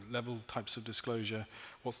and level types of disclosure.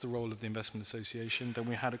 What's the role of the investment association? Then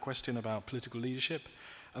we had a question about political leadership,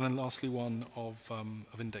 and then lastly one of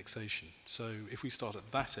indexation. So if we start at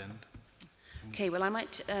that end. Okay, well, I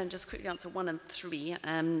might just quickly answer 1 and 3.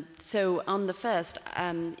 So on the first,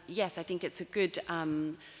 yes, I think it's a good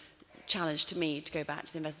challenge to me to go back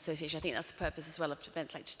to the Investment Association. I think that's the purpose as well of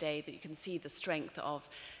events like today, that you can see the strength of,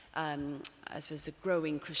 I suppose, the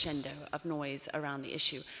growing crescendo of noise around the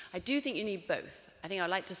issue. I do think you need both. I think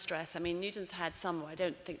I'd like to stress, I mean, Newton's had some, I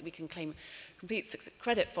don't think we can claim complete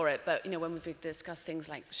credit for it, but, you know, when we've discussed things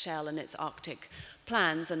like Shell and its Arctic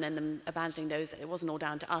plans and then them abandoning those, it wasn't all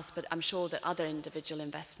down to us, but I'm sure that other individual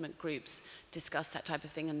investment groups discussed that type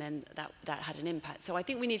of thing, and then that had an impact. So I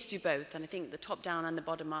think we need to do both, and I think the top-down and the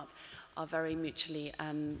bottom-up are very mutually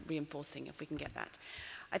reinforcing if we can get that.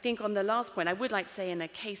 I think on the last point, I would like to say in a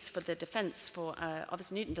case for the defense for,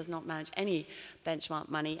 obviously Newton does not manage any benchmark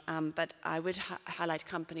money, but I would highlight a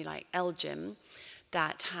company like Elgin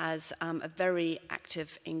that has a very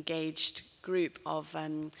active, engaged group of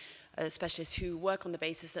specialists who work on the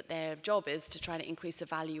basis that their job is to try to increase the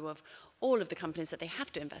value of all of the companies that they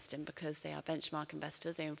have to invest in, because they are benchmark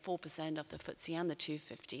investors. They own 4% of the FTSE and the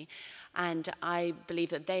 250. And I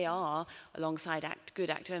believe that they are, alongside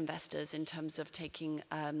good active investors, in terms of taking,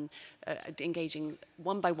 engaging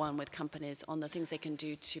one by one with companies on the things they can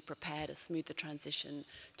do to prepare to smooth the transition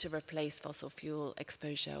to replace fossil fuel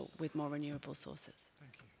exposure with more renewable sources.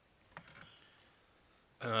 Thank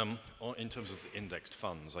you. In terms of indexed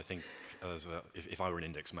funds, I think if I were an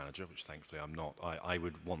index manager, which thankfully I'm not, I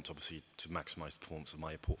would want obviously to maximize the performance of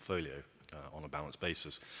my portfolio on a balanced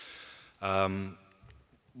basis.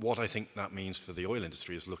 What I think that means for the oil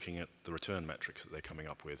industry is looking at the return metrics that they're coming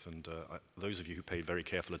up with. And those of you who paid very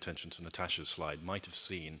careful attention to Natasha's slide might have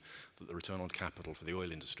seen that the return on capital for the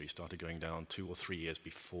oil industry started going down 2 or 3 years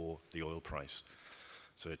before the oil price.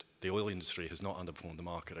 So the oil industry has not underperformed the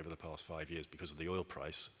market over the past 5 years because of the oil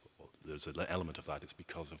price. There's an element of that. It's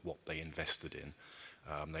because of what they invested in.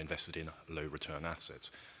 They invested in low return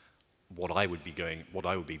assets. What I would be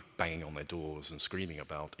banging on their doors and screaming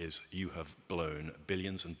about is, you have blown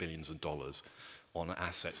billions and billions of dollars on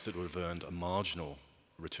assets that would have earned a marginal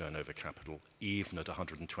return over capital, even at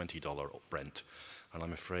 $120 Brent. And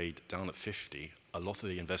I'm afraid down at 50, a lot of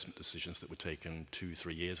the investment decisions that were taken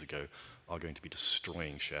 2-3 years ago are going to be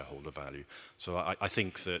destroying shareholder value. So I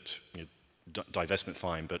think that, you know, divestment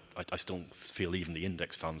fine, but I still feel even the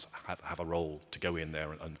index funds have a role to go in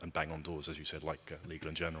there and bang on doors, as you said, like Legal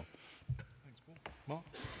and General. Thanks, Paul.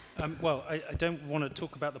 Mark? Well, I don't want to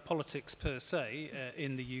talk about the politics per se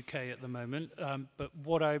in the UK at the moment, but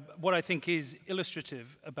what I think is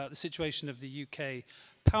illustrative about the situation of the UK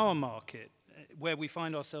power market, where we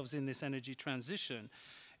find ourselves in this energy transition,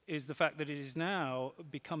 is the fact that it is now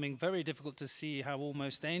becoming very difficult to see how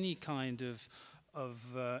almost any kind of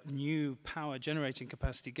new power generating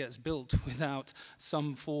capacity gets built without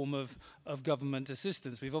some form of government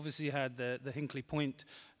assistance. We've obviously had the Hinkley Point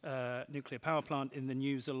nuclear power plant in the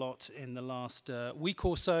news a lot in the last week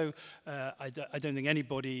or so. I don't think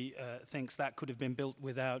anybody thinks that could have been built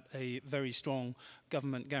without a very strong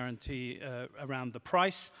government guarantee around the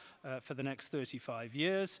price for the next 35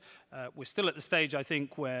 years. We're still at the stage, I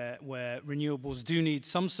think, where renewables do need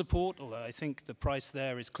some support, although I think the price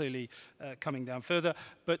there is clearly coming down further.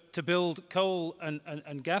 But to build coal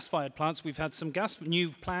and gas-fired plants, we've had some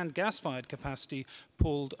new planned gas-fired capacity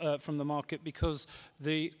pulled from the market because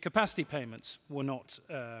the capacity payments were not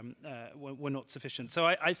sufficient. So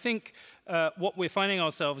I think what we're finding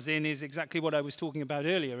ourselves in is exactly what I was talking about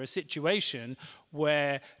earlier, a situation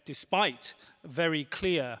where, despite very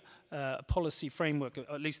clear policy framework,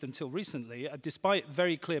 at least until recently, despite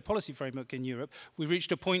very clear policy framework in Europe, we've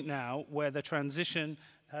reached a point now where the transition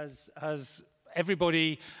has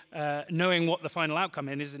everybody knowing what the final outcome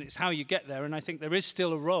is, and it's how you get there. And I think there is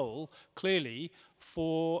still a role, clearly,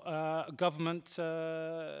 for government,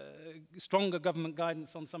 stronger government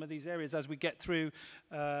guidance on some of these areas as we get through,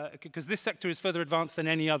 because this sector is further advanced than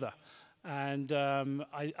any other. And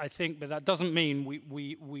I think, but that doesn't mean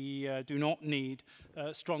we do not need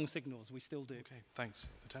strong signals. We still do. Okay, thanks.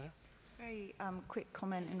 Natasha? Very quick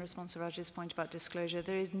comment in response to Raj's point about disclosure.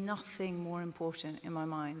 There is nothing more important in my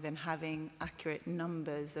mind than having accurate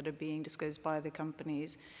numbers that are being disclosed by the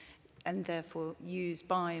companies and therefore used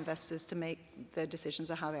by investors to make their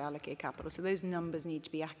decisions on how they allocate capital. So those numbers need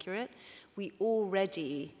to be accurate. We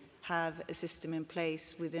already have a system in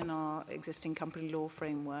place within our existing company law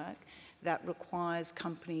framework that requires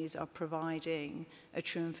companies are providing a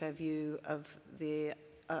true and fair view of the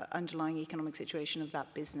underlying economic situation of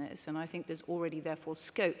that business. And I think there's already, therefore,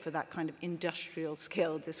 scope for that kind of industrial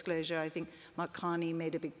scale disclosure. I think Mark Carney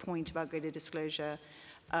made a big point about greater disclosure.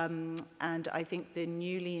 And I think the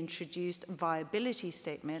newly introduced viability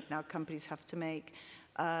statement now companies have to make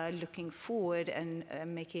looking forward and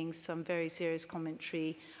making some very serious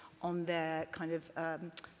commentary on their kind of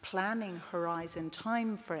planning horizon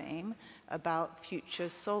time frame about future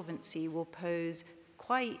solvency will pose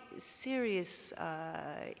quite serious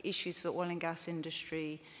issues for the oil and gas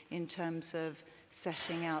industry in terms of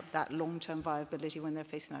setting out that long-term viability when they're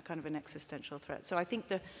facing that kind of an existential threat. So I think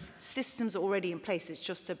the systems are already in place. It's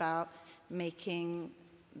just about making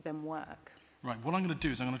them work. Right, what I'm going to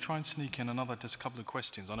do is I'm going to try and sneak in just a couple of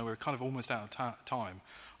questions. I know we're kind of almost out of time.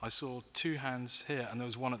 I saw 2 hands here and there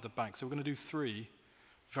was 1 at the back. So we're going to do 3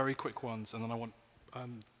 very quick ones, and then I want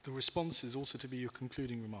the responses also to be your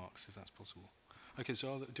concluding remarks, if that's possible. Okay,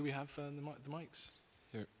 so do we have the mics?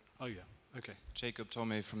 Here. Oh, yeah. Okay. Jacob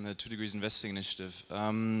Tomei from the 2 Degrees Investing Initiative.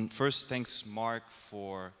 First, thanks, Mark,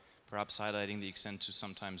 for perhaps highlighting the extent to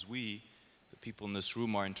sometimes we, the people in this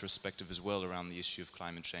room, are introspective as well around the issue of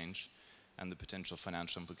climate change and the potential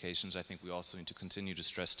financial implications. I think we also need to continue to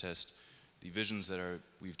stress test the visions that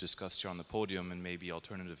we've discussed here on the podium and maybe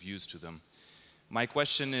alternative views to them. My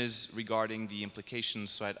question is regarding the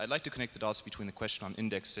implications. So I'd like to connect the dots between the question on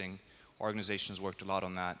indexing. Our organization has worked a lot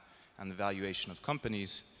on that, and the valuation of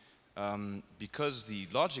companies. Because the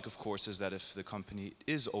logic, of course, is that if the company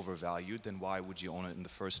is overvalued, then why would you own it in the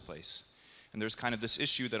first place? And there's kind of this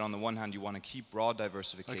issue that on the one hand you want to keep broad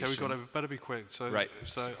diversification. Okay, we've got to better be quick. So, right.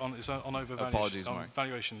 So it's on overvaluation. Apologies, Mark.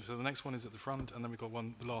 Valuation. So the next one is at the front, and then we've got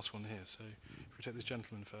the last one here. So if we take this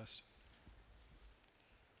gentleman first.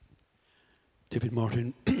 David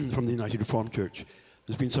Martin from the United Reformed Church.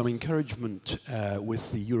 There's been some encouragement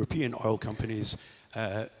with the European oil companies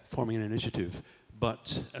forming an initiative,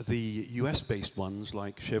 but the US-based ones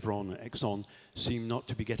like Chevron and Exxon seem not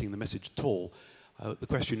to be getting the message at all. The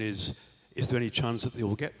question is there any chance that they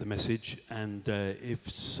will get the message? And if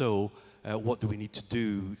so, what do we need to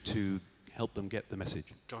do to help them get the message?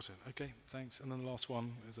 Got it. Okay, thanks. And then the last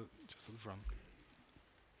one is just at the front.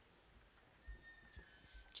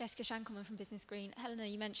 Jessica Shankelman from Business Green. Helena,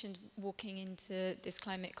 you mentioned walking into this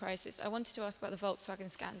climate crisis. I wanted to ask about the Volkswagen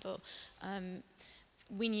scandal.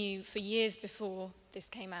 We knew for years before this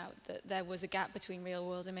came out that there was a gap between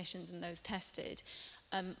real-world emissions and those tested.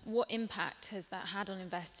 What impact has that had on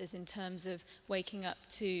investors in terms of waking up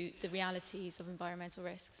to the realities of environmental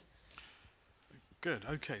risks? Good.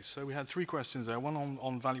 Okay, so we had 3 questions there. One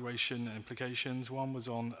on valuation implications. One was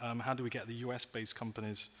on how do we get the US-based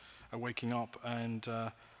companies waking up, and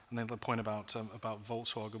then the point about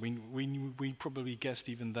Volkswagen. We probably guessed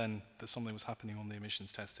even then that something was happening on the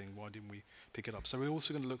emissions testing. Why didn't we pick it up? So we're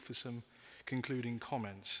also going to look for some concluding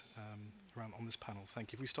comments around on this panel.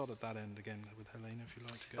 Thank you. If we start at that end again with Helena, if you'd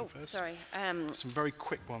like to go first. Sorry. Some very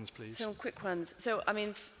quick ones, please. Some quick ones. So, I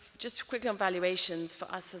mean, just quickly on valuations, for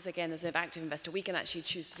us, as an active investor, we can actually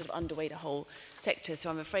choose to sort of underweight a whole sector. So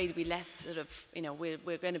I'm afraid we less sort of,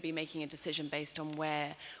 we're going to be making a decision based on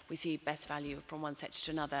where we see best value from one sector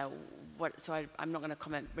to another. So I'm not going to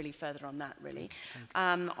comment really further on that, really.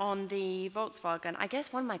 On the Volkswagen, I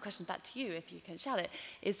guess one of my questions back to you, if you can shout it,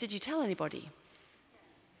 is did you tell anybody?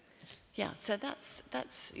 Yeah, so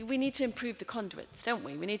that's we need to improve the conduits, don't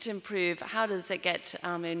we? We need to improve, how does it get,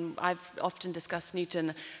 I've often discussed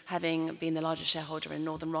Newton having been the largest shareholder in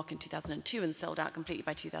Northern Rock in 2002 and sold out completely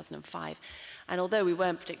by 2005. And although we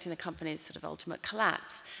weren't predicting the company's sort of ultimate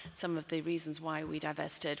collapse, some of the reasons why we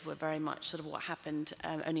divested were very much sort of what happened,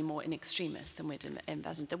 only more in extremis than we'd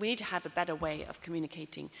envisioned. That we need to have a better way of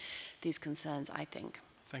communicating these concerns, I think.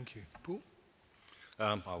 Thank you. Paul?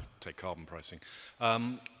 I'll take carbon pricing.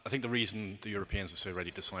 I think the reason the Europeans are so ready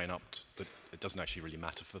to sign up that it doesn't actually really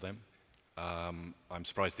matter for them. I'm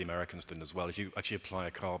surprised the Americans didn't as well. If you actually apply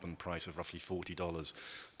a carbon price of roughly $40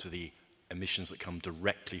 to the emissions that come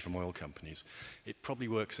directly from oil companies, it probably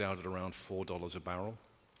works out at around $4 a barrel,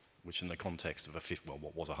 which in the context of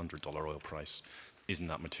what was a $100 oil price isn't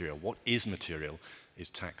that material. What is material is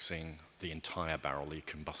taxing the entire barrel, the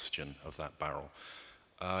combustion of that barrel.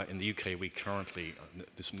 In the UK, we currently,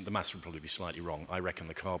 the maths would probably be slightly wrong. I reckon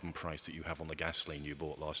the carbon price that you have on the gasoline you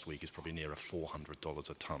bought last week is probably nearer $400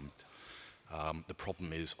 a tonne. The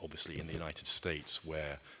problem is obviously in the United States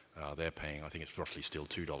where they're paying, I think it's roughly still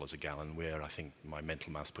 $2 a gallon, where I think my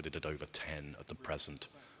mental maths put it at over 10 at the present.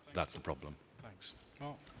 That's the problem. Thanks.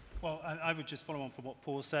 Mark? Well, I would just follow on from what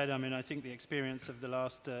Paul said. I mean, I think the experience of the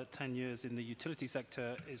last 10 years in the utility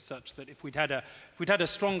sector is such that if we'd had a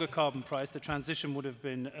stronger carbon price, the transition would have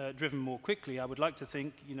been driven more quickly. I would like to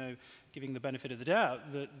think, you know, giving the benefit of the doubt,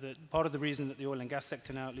 that part of the reason that the oil and gas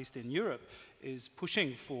sector now, at least in Europe, is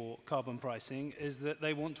pushing for carbon pricing is that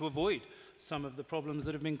they want to avoid some of the problems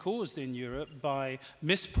that have been caused in Europe by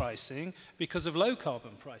mispricing because of low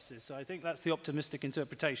carbon prices. So I think that's the optimistic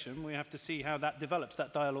interpretation. We have to see how that develops.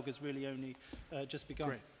 That dialogue has really only just begun.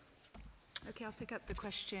 Great. Okay, I'll pick up the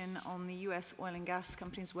question on the US oil and gas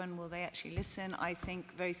companies. When will they actually listen? I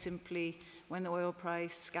think very simply when the oil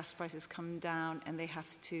price, gas prices come down and they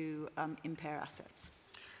have to impair assets.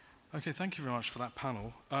 Okay, thank you very much for that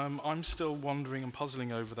panel. I'm still wondering and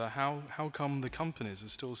puzzling over that. How come the companies are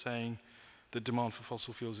still saying the demand for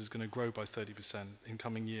fossil fuels is going to grow by 30% in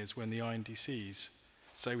coming years when the INDCs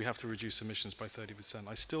say we have to reduce emissions by 30%.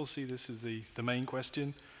 I still see this as the main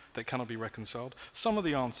question that cannot be reconciled. Some of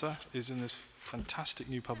the answer is in this fantastic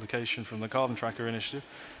new publication from the Carbon Tracker Initiative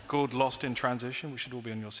called Lost in Transition, which should all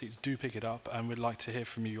be on your seats. Do pick it up, and we'd like to hear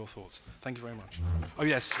from you, your thoughts. Thank you very much. Oh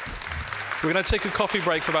yes, we're going to take a coffee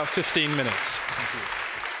break for about 15 minutes. Thank you.